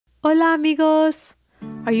Hola amigos!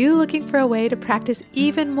 Are you looking for a way to practice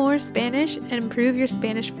even more Spanish and improve your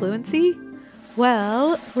Spanish fluency?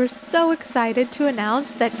 Well, we're so excited to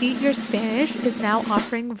announce that Eat Your Spanish is now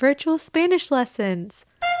offering virtual Spanish lessons.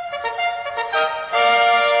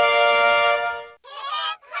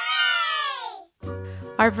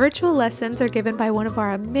 Our virtual lessons are given by one of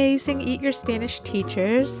our amazing Eat Your Spanish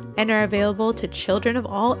teachers and are available to children of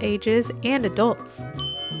all ages and adults.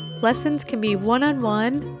 Lessons can be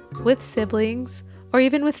one-on-one, with siblings, or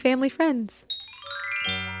even with family friends.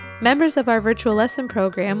 Members of our virtual lesson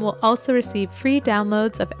program will also receive free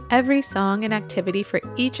downloads of every song and activity for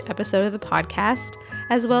each episode of the podcast,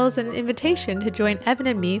 as well as an invitation to join Evan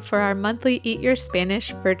and me for our monthly Eat Your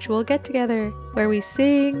Spanish virtual get-together, where we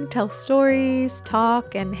sing, tell stories,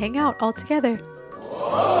 talk, and hang out all together.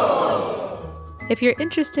 Whoa! If you're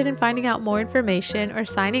interested in finding out more information or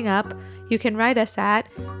signing up, you can write us at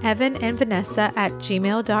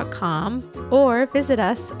evanandvanessa@gmail.com or visit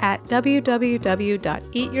us at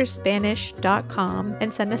www.eatyourspanish.com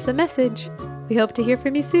and send us a message. We hope to hear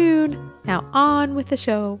from you soon. Now on with the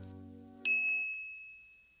show.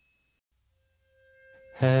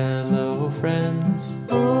 Hello friends.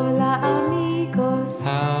 Hola amigos.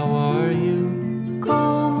 How are you?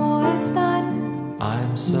 ¿Cómo están?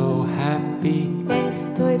 I'm so happy.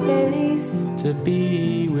 Estoy feliz To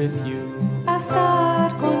be with you. a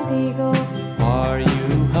estar contigo. Are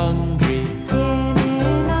you hungry?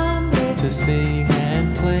 ¿Tienen hambre? To sing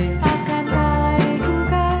and play? A cantar y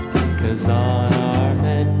jugar. 'Cause on our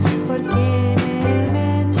menu Porque en el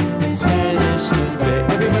menú is Spanish today.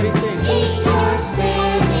 Everybody sing. Eat your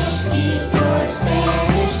Spanish, eat your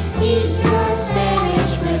Spanish, eat your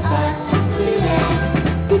Spanish with us today.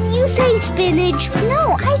 Did you say spinach?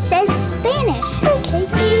 No, I said Spanish. Okay. Eat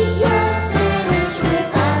your Spanish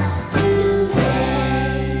with us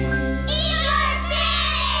today. Eat your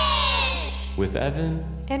Spanish! With Evan.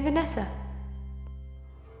 and Vanessa.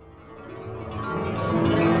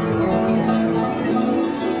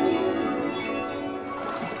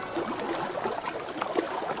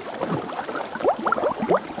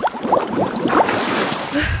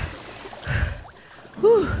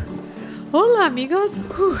 Hola amigos.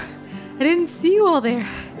 I didn't see you all there.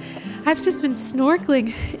 I've just been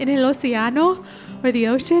snorkeling in el océano, or the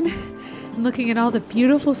ocean, and looking at all the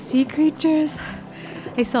beautiful sea creatures.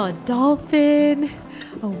 I saw a dolphin,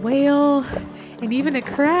 a whale, and even a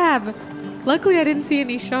crab. Luckily I didn't see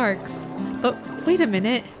any sharks. But wait a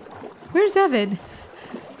minute. Where's Evan?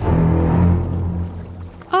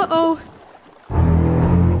 Uh-oh.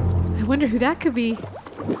 I wonder who that could be.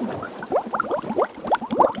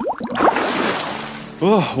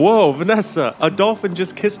 Oh, whoa, Vanessa, a dolphin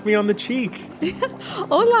just kissed me on the cheek.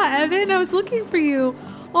 Hola, Evan. I was looking for you.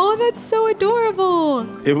 Oh, that's so adorable.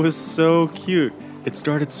 It was so cute. It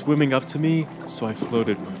started swimming up to me, so I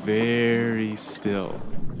floated very still.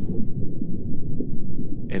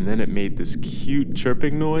 And then it made this cute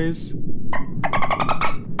chirping noise.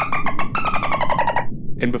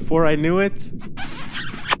 And before I knew it,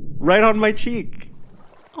 right on my cheek.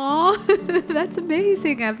 Oh, that's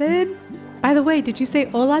amazing, Evan. By the way, did you say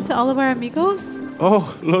hola to all of our amigos?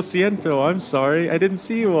 Oh, lo siento, I'm sorry. I didn't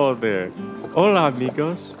see you all there. Hola,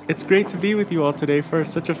 amigos. It's great to be with you all today for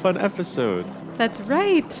such a fun episode. That's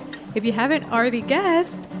right. If you haven't already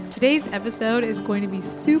guessed, today's episode is going to be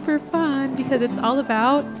super fun because it's all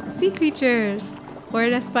about sea creatures, or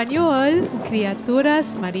in Espanol,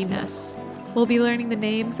 Criaturas Marinas. We'll be learning the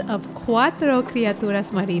names of 4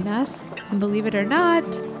 criaturas marinas, and believe it or not,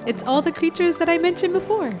 it's all the creatures that I mentioned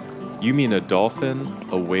before. You mean a dolphin,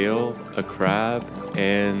 a whale, a crab,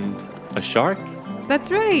 and a shark? That's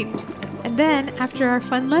right. And then, after our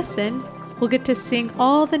fun lesson, we'll get to sing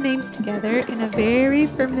all the names together in a very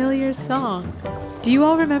familiar song. Do you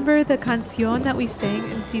all remember the canción that we sang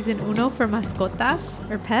in Season 1 for mascotas,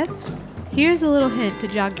 or pets? Here's a little hint to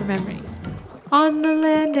jog your memory. On the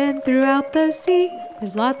land and throughout the sea,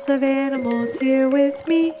 there's lots of animals here with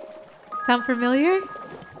me. Sound familiar?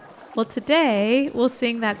 Well, today we'll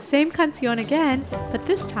sing that same canción again, but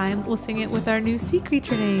this time we'll sing it with our new sea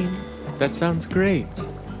creature names. That sounds great.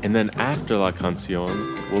 And then after La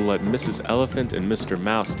Canción, we'll let Mrs. Elephant and Mr.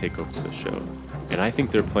 Mouse take over the show. And I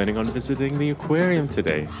think they're planning on visiting the aquarium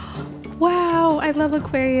today. Wow, I love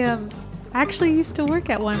aquariums. I actually used to work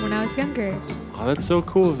at one when I was younger. Oh, that's so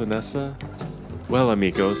cool, Vanessa. Well,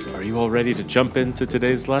 amigos, are you all ready to jump into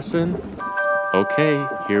today's lesson? Okay,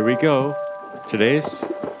 here we go. Tres,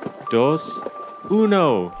 dos,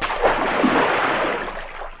 uno.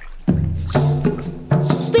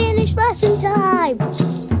 Spanish lesson time!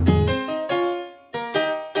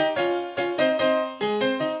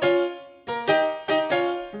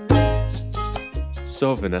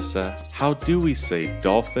 So, Vanessa, how do we say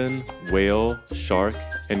dolphin, whale, shark,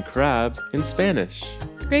 and crab in Spanish?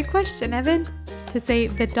 Great question, Evan. To say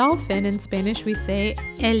the dolphin in Spanish, we say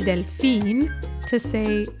el delfín. To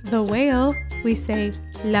say the whale, we say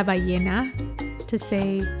la ballena. To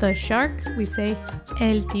say the shark, we say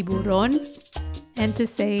el tiburón. And to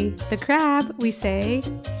say the crab, we say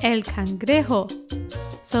el cangrejo.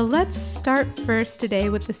 So let's start first today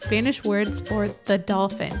with the Spanish words for the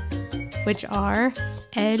dolphin, which are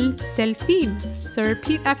el delfín. So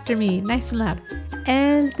repeat after me, nice and loud.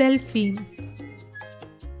 El delfín.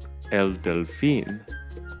 El delfín.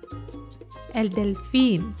 El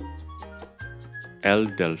delfín. El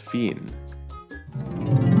delfín.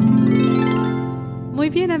 Muy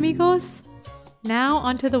bien, amigos. Now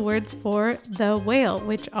onto the words for the whale,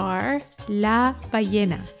 which are la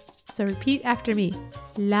ballena. So repeat after me.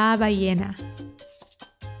 La ballena.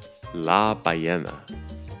 La ballena.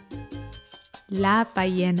 La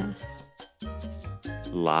ballena.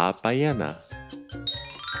 La ballena.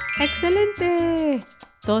 Excelente!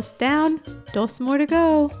 Dos down, dos more to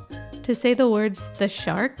go. To say the words the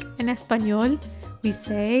shark in Espanol, we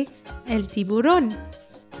say el tiburón.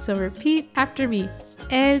 So repeat after me.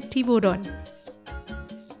 El tiburón.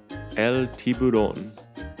 El tiburón.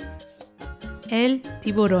 El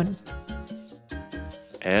tiburón.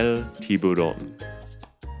 El tiburón.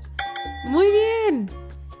 Muy bien!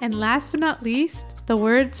 And last but not least, the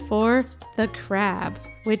words for the crab,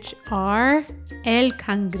 which are el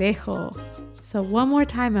cangrejo. So one more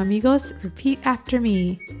time, amigos, repeat after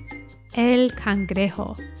me. El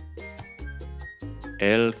cangrejo.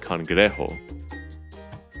 El cangrejo.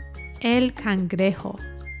 El cangrejo.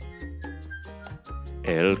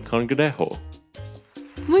 El cangrejo.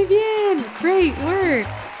 Muy bien! Great work!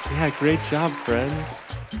 Yeah, great job, friends.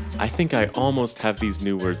 I think I almost have these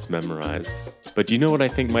new words memorized. But do you know what I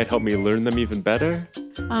think might help me learn them even better?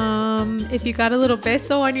 If you got a little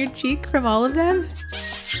beso on your cheek from all of them?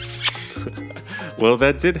 Well,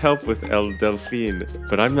 that did help with El Delfín,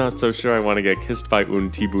 but I'm not so sure I want to get kissed by un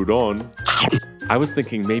tiburón. I was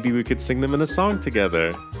thinking maybe we could sing them in a song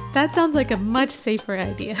together. That sounds like a much safer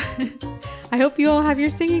idea. I hope you all have your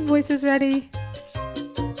singing voices ready.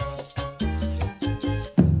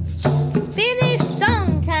 Spanish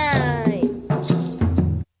song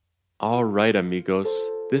time! All right, amigos,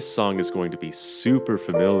 this song is going to be super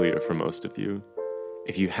familiar for most of you.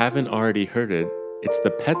 If you haven't already heard it, it's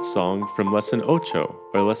the pet song from Lesson Ocho,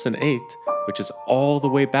 or Lesson 8, which is all the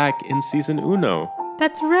way back in Season Uno.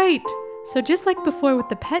 That's right! So just like before with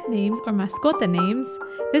the pet names or mascota names,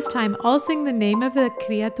 this time I'll sing the name of the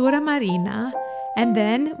criatura marina, and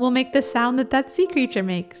then we'll make the sound that sea creature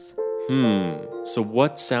makes. So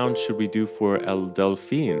what sound should we do for El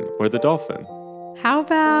Delfín, or the dolphin? How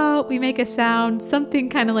about we make a sound something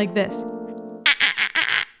kind of like this?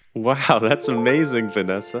 Wow, that's amazing,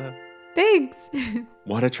 Vanessa. Thanks!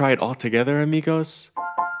 Want to try it all together, amigos?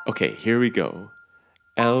 Okay, here we go.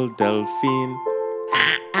 El Delfín.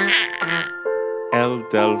 El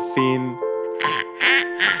Delfín.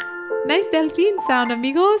 Nice delfín sound,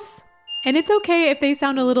 amigos! And it's okay if they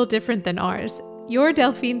sound a little different than ours. Your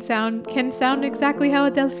delfín sound can sound exactly how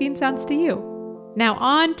a delfín sounds to you. Now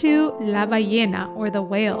on to la ballena, or the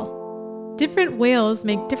whale. Different whales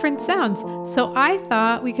make different sounds, so I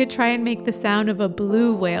thought we could try and make the sound of a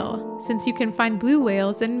blue whale, since you can find blue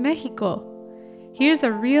whales in Mexico. Here's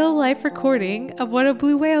a real-life recording of what a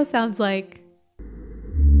blue whale sounds like.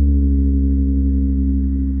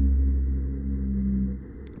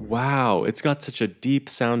 Wow, it's got such a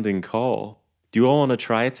deep-sounding call. Do you all want to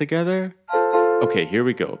try it together? Okay, here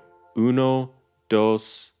we go. Uno,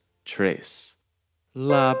 dos, tres.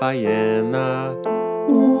 La ballena.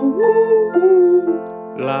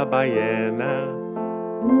 La ballena.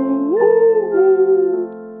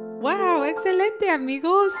 Wow, excelente,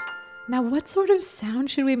 amigos! Now, what sort of sound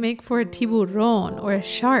should we make for a tiburón or a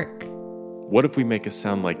shark? What if we make a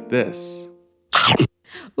sound like this?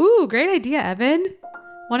 Ooh, great idea, Evan.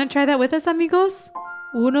 Want to try that with us, amigos?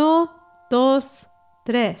 Uno, dos,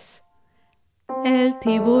 tres. El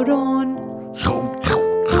tiburón.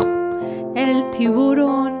 El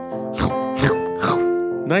tiburón.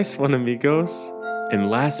 Nice one, amigos. And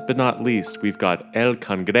last but not least, we've got El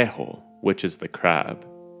Cangrejo, which is the crab.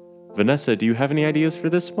 Vanessa, do you have any ideas for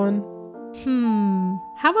this one?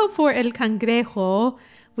 How about for El Cangrejo,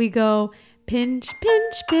 we go pinch,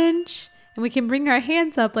 pinch, pinch, and we can bring our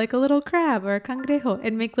hands up like a little crab or a cangrejo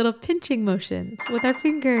and make little pinching motions with our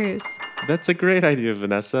fingers. That's a great idea,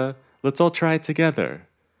 Vanessa. Let's all try it together.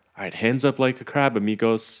 All right, hands up like a crab,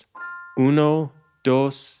 amigos. Uno,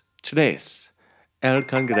 dos, tres. El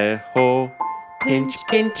Cangrejo. Pinch,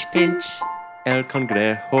 pinch, pinch. El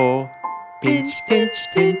cangrejo. Pinch, pinch,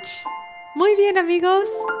 pinch. Muy bien, amigos.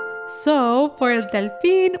 So, for el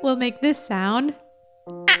delfín, we'll make this sound.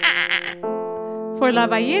 For la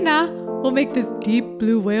ballena, we'll make this deep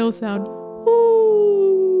blue whale sound.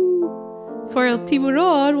 Ooh. For el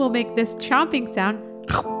tiburón, we'll make this chomping sound.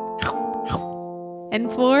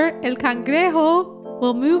 And for el cangrejo,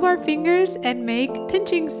 we'll move our fingers and make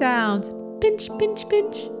pinching sounds. Pinch, pinch,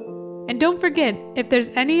 pinch. And don't forget, if there's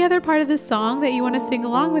any other part of this song that you want to sing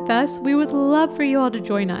along with us, we would love for you all to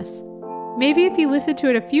join us. Maybe if you listen to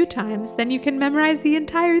it a few times, then you can memorize the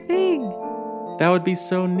entire thing. That would be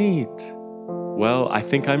so neat. Well, I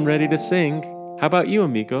think I'm ready to sing. How about you,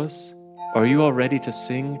 amigos? Are you all ready to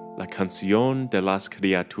sing La Canción de las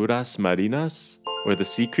Criaturas Marinas, or the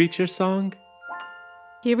Sea Creature song?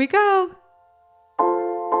 Here we go.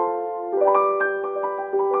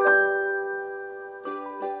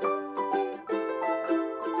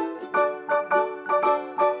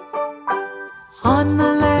 On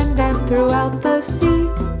the land and throughout the sea,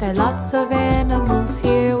 there are lots of animals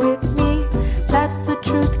here with me. That's the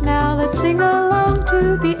truth, now let's sing along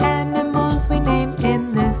to the animals we name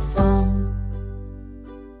in this song.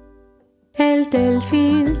 El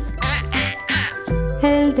delfín,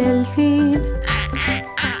 el delfín,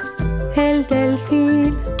 el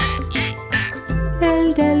delfín,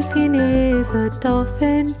 el delfín is a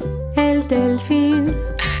dolphin. El delfín,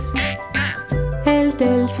 el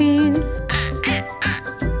delfín,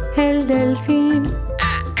 el delfín,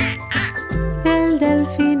 el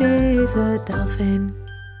delfín is a dolphin.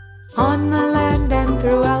 On the land and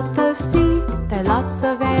throughout the sea, there are lots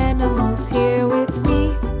of animals here with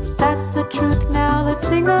me. That's the truth, now let's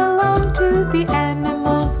sing along to the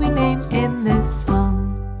animals we name in this song.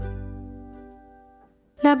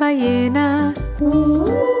 La ballena,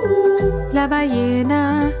 la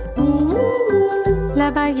ballena,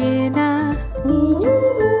 la ballena,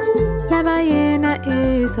 la ballena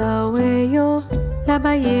is a whale. La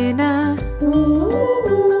ballena,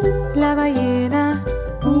 la ballena,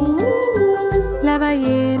 la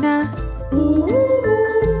ballena,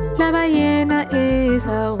 la ballena is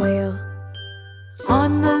a whale.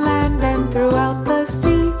 On the land and throughout the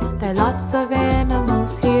sea, there are lots of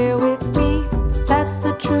animals here with me. That's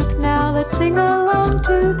the truth, now let's sing along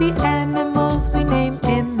to the animals we name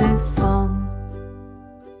in this song.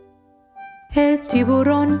 El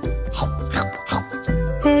tiburón,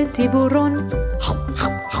 el tiburón,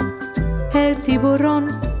 el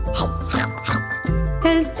tiburón,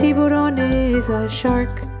 el tiburón is a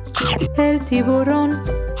shark. El tiburón,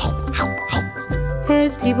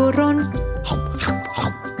 el tiburón,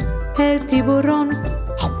 el tiburón,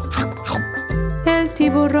 el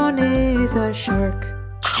tiburón is a shark.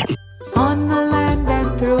 On the land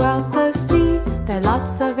and throughout the sea, there are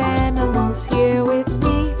lots of animals here with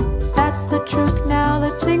me. That's the truth, now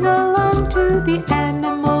let's sing along to the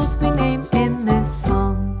animals we name in this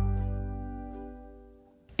song.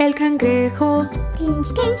 El cangrejo, Pinch,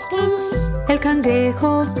 pinch, pinch. el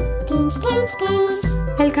cangrejo, Pinch, pinch,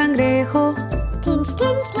 pinch. el cangrejo, Pinch,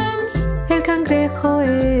 pinch, pinch. el cangrejo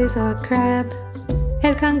is a crab.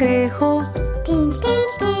 El cangrejo, Pinch,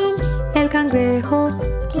 pinch, pinch. el cangrejo,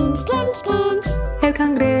 Pinch, pinch, pinch. el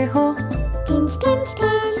cangrejo, Pinch, pinch,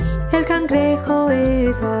 pinch. el cangrejo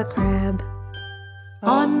is a crab.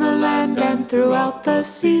 On the land and throughout the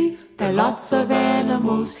sea, there are lots of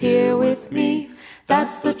animals here with me.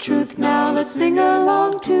 That's the truth, now let's sing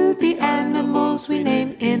along to the animals we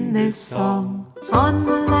name in this song. On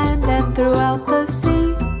the land and throughout the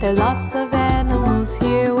sea, there are lots of animals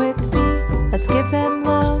here with me. Let's give them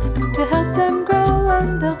love to help them grow,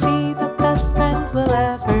 and they'll be the best friends we'll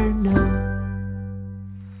ever know.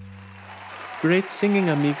 Great singing,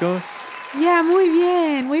 amigos. Yeah, muy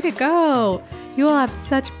bien. Way to go. You all have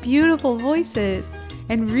such beautiful voices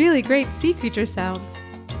and really great sea creature sounds.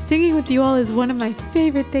 Singing with you all is one of my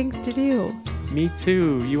favorite things to do. Me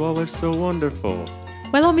too. You all are so wonderful.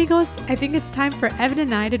 Well, amigos, I think it's time for Evan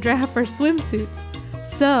and I to dry off our swimsuits.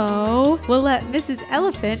 So, we'll let Mrs.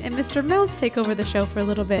 Elephant and Mr. Mouse take over the show for a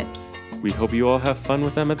little bit. We hope you all have fun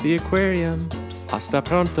with them at the aquarium. Hasta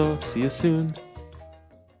pronto. See you soon.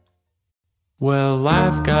 Well,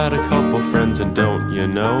 I've got a couple friends, and don't you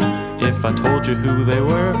know, if I told you who they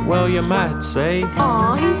were, well, you might say,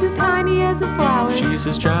 Aw, he's as tiny as a flower. she's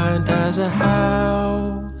as giant as a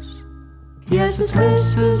house. Yes, it's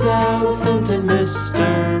Mrs. Elephant and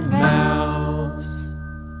Mr. Mouse.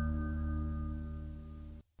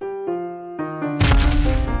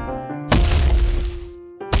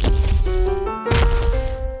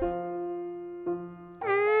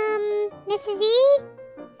 Mrs. E?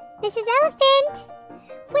 Mrs. Elephant?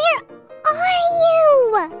 Where are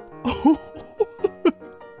you?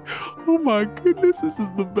 my goodness, this is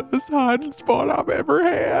the best hiding spot I've ever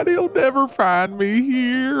had. He'll never find me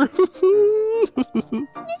here. Mrs.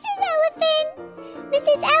 Elephant!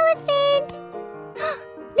 Mrs. Elephant!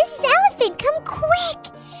 Mrs. Elephant, come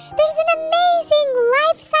quick! There's an amazing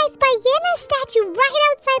life-size hyena statue right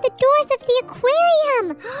outside the doors of the aquarium.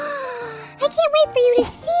 I can't wait for you to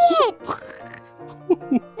see it.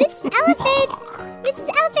 Mrs. Elephant! Mrs.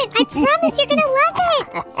 Elephant, I promise you're gonna love it!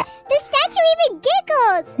 The statue even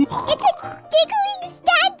giggles! It's a giggling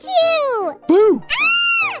statue! Boo!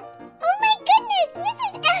 Ah! Oh my goodness,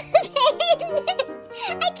 Mrs. Elephant!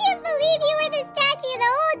 I can't believe you were the statue the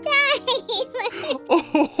whole time!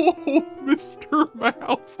 Oh, Mr.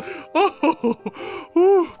 Mouse.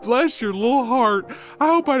 Oh, bless your little heart. I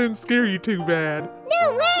hope I didn't scare you too bad.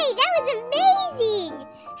 No way! That was amazing!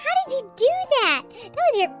 How did you do that? That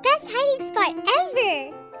was your best hiding spot ever!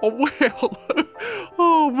 Oh, well.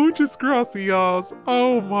 Oh, muchas gracias.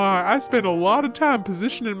 Oh, my. I spent a lot of time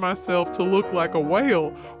positioning myself to look like a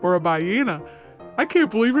whale or a hyena. I can't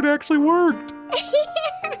believe it actually worked.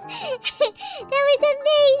 That was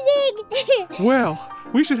amazing! Well,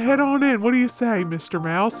 we should head on in. What do you say, Mr.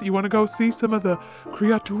 Mouse? You want to go see some of the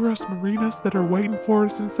Criaturas Marinas that are waiting for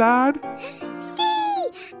us inside? See!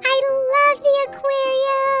 I love the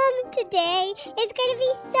aquarium! Today is going to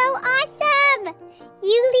be so awesome!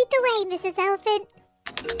 You lead the way, Mrs. Elephant.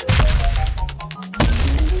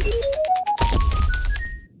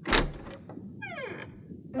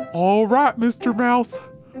 All right, Mr. Mouse.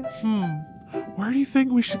 Where do you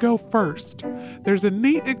think we should go first? There's a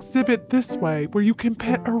neat exhibit this way where you can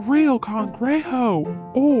pet a real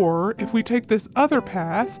cangrejo. Or if we take this other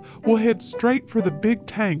path, we'll head straight for the big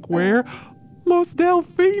tank where Los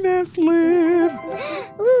Delfines live.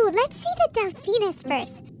 Ooh, let's see the delphines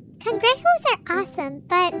first. Cangrejos are awesome,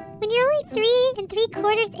 but when you're only 3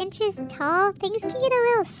 3/4 inches tall, things can get a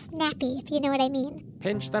little snappy, if you know what I mean.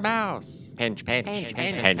 Pinch the mouse. Pinch, pinch, pinch,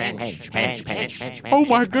 pinch, pinch, pinch, pinch. Oh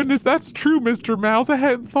my goodness, that's true, Mr. Mouse. I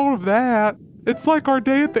hadn't thought of that. It's like our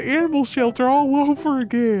day at the animal shelter all over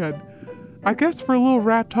again. I guess for a little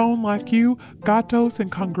raton like you, gatos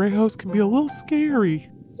and cangrejos can be a little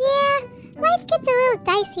scary. Yeah, life gets a little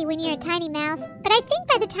dicey when you're a tiny mouse, but I think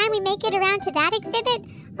by the time we make it around to that exhibit,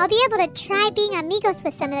 I'll be able to try being amigos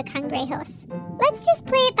with some of the cangrejos. Let's just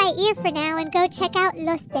play it by ear for now and go check out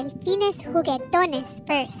Los Delfines Juguetones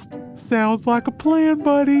first. Sounds like a plan,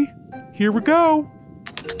 buddy. Here we go.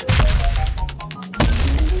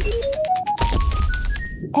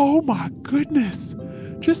 Oh my goodness.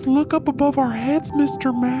 Just look up above our heads,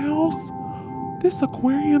 Mr. Mouse. This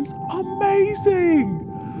aquarium's amazing.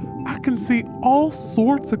 I can see all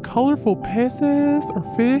sorts of colorful peces or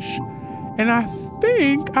fish, and I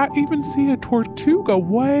think I even see a tortuga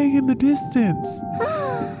way in the distance.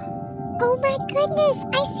 Oh my goodness,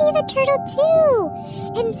 I see the turtle too!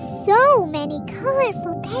 And so many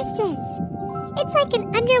colorful peces. It's like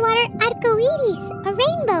an underwater arcoiris, a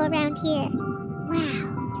rainbow around here. Wow,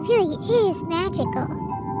 it really is magical.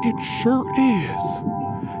 It sure is.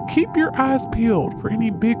 Keep your eyes peeled for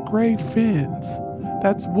any big gray fins.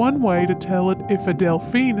 That's one way to tell it if a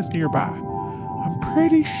delphine is nearby. I'm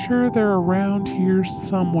pretty sure they're around here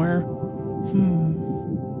somewhere.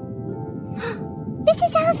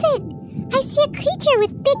 Mrs. Elephant! I see a creature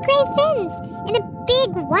with big gray fins and a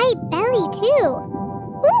big white belly too.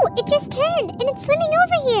 Ooh, it just turned and it's swimming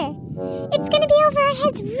over here. It's gonna be over our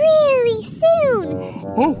heads really soon.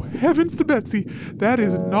 Oh, heavens to Betsy. That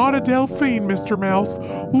is not a delphine, Mr. Mouse.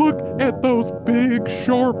 Look at those big,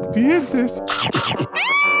 sharp dientes.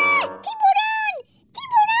 Tiburon!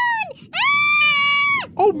 Tiburon!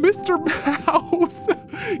 Oh, Mr. Mouse.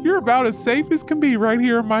 You're about as safe as can be right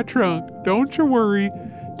here in my trunk. Don't you worry.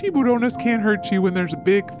 Tiburones can't hurt you when there's a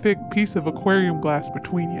big, thick piece of aquarium glass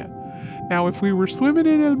between you. Now, if we were swimming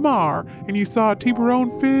in El Mar and you saw a tiburon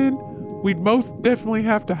fin, we'd most definitely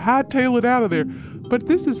have to hightail it out of there. But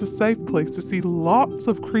this is a safe place to see lots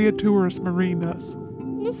of Criaturas Marinas.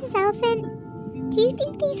 Mrs. Elephant, do you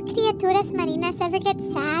think these Criaturas Marinas ever get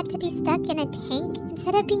sad to be stuck in a tank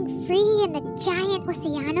instead of being free in the giant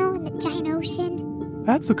Oceano, in the giant ocean?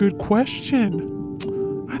 That's a good question.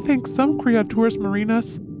 I think some Criaturas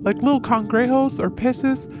Marinas, like little cangrejos or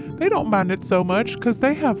peces, they don't mind it so much because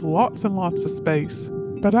they have lots and lots of space.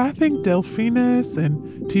 But I think delfines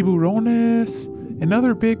and tiburones and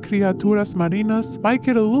other big Criaturas Marinas might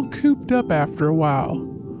get a little cooped up after a while.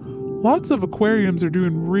 Lots of aquariums are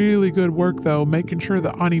doing really good work though, making sure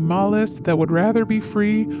the animales that would rather be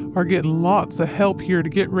free are getting lots of help here to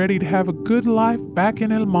get ready to have a good life back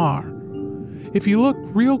in El Mar. If you look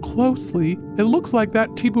real closely, it looks like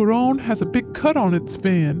that tiburon has a big cut on its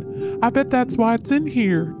fin. I bet that's why it's in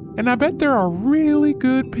here. And I bet there are really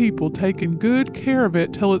good people taking good care of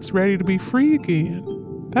it till it's ready to be free again.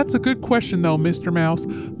 That's a good question though, Mr. Mouse.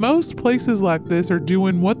 Most places like this are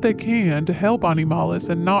doing what they can to help animales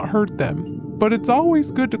and not hurt them. But it's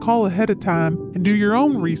always good to call ahead of time and do your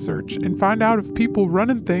own research and find out if people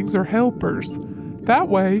running things are helpers. That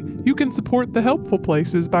way, you can support the helpful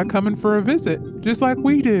places by coming for a visit, just like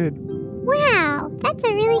we did. Wow, that's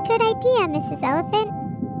a really good idea, Mrs. Elephant.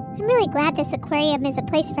 I'm really glad this aquarium is a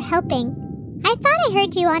place for helping. I thought I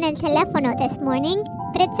heard you on el teléfono this morning,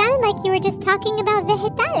 but it sounded like you were just talking about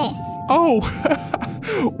vegetales. Oh,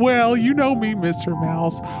 well, you know me, Mr.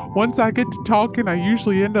 Mouse. Once I get to talking, I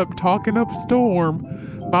usually end up talking up a storm.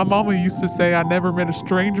 My mama used to say I never met a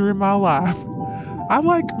stranger in my life. I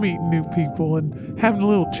like meeting new people and having a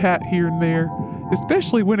little chat here and there,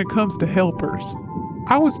 especially when it comes to helpers.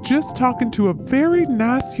 I was just talking to a very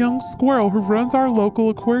nice young squirrel who runs our local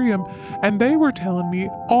aquarium, and they were telling me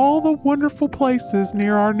all the wonderful places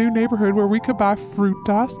near our new neighborhood where we could buy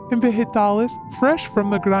frutas and vegetales fresh from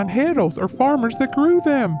the granjeros or farmers that grew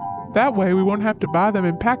them. That way we won't have to buy them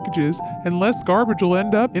in packages and less garbage will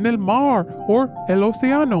end up in el mar or el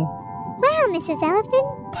océano. Wow, Mrs.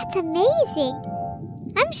 Elephant, that's amazing.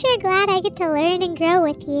 I'm sure glad I get to learn and grow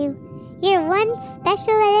with you. You're one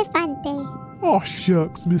special elefante. Oh,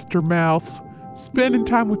 shucks, Mr. Mouse. Spending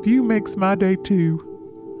time with you makes my day too.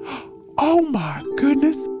 Oh my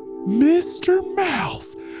goodness, Mr.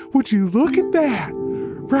 Mouse, would you look at that?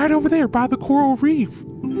 Right over there by the coral reef.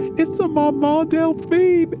 It's a mama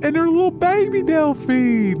delphine and her little baby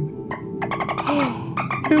delphine.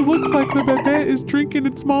 It looks like the bébé is drinking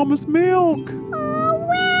its mama's milk. Oh,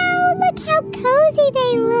 wow, look how cozy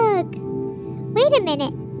they look. Wait a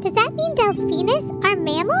minute, does that mean delphines are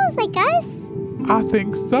mammals like us? I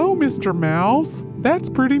think so, Mr. Mouse. That's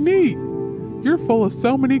pretty neat. You're full of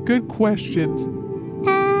so many good questions.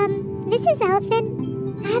 Mrs.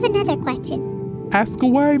 Elephant, I have another question. Ask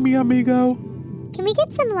away, mi amigo. Can we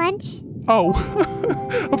get some lunch? Oh,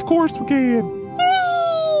 of course we can.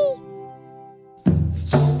 Hooray!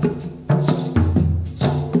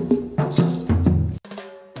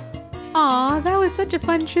 Aw, that was such a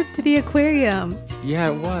fun trip to the aquarium.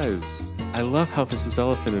 Yeah, it was. I love how Mrs.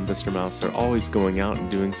 Elephant and Mr. Mouse are always going out and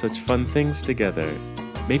doing such fun things together.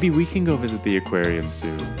 Maybe we can go visit the aquarium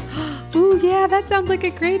soon. Ooh, yeah, that sounds like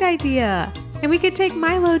a great idea. And we could take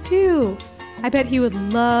Milo too. I bet he would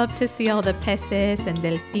love to see all the peces and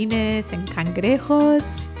delfines and cangrejos.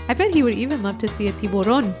 I bet he would even love to see a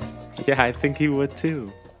tiburón. Yeah, I think he would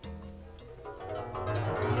too.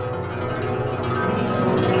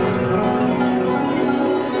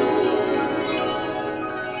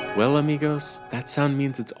 Well, amigos, that sound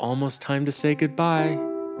means it's almost time to say goodbye.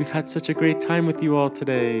 We've had such a great time with you all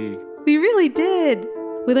today. We really did.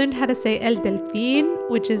 We learned how to say el delfín,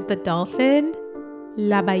 which is the dolphin,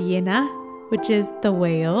 la ballena, which is the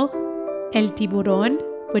whale, el tiburón,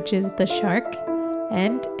 which is the shark,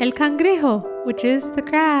 and el cangrejo, which is the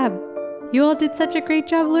crab. You all did such a great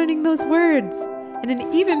job learning those words, and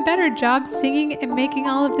an even better job singing and making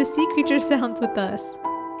all of the sea creature sounds with us.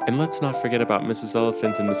 And let's not forget about Mrs.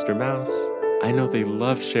 Elephant and Mr. Mouse. I know they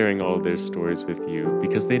love sharing all of their stories with you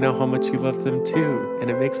because they know how much you love them too, and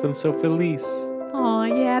it makes them so feliz. Aw,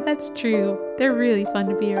 yeah, that's true. They're really fun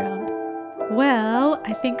to be around. Well,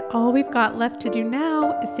 I think all we've got left to do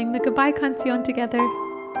now is sing the goodbye canción together.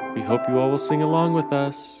 We hope you all will sing along with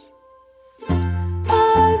us.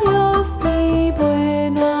 Adiós, mi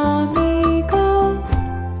buen amigo.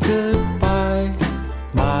 Goodbye,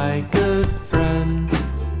 my good friend.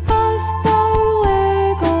 Hasta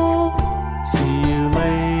luego. See you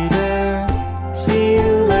later. See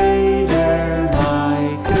you later,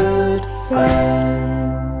 my good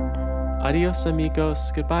friend. Adios,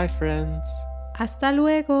 amigos. Goodbye, friends. Hasta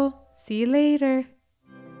luego. See you later.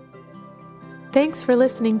 Thanks for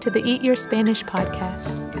listening to the Eat Your Spanish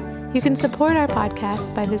podcast. You can support our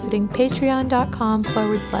podcast by visiting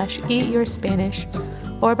patreon.com/eatyourspanish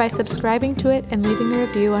or by subscribing to it and leaving a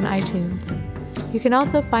review on iTunes. You can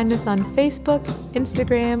also find us on Facebook,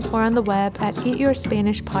 Instagram, or on the web at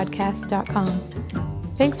eatyourspanishpodcast.com.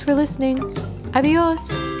 Thanks for listening.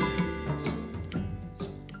 Adios!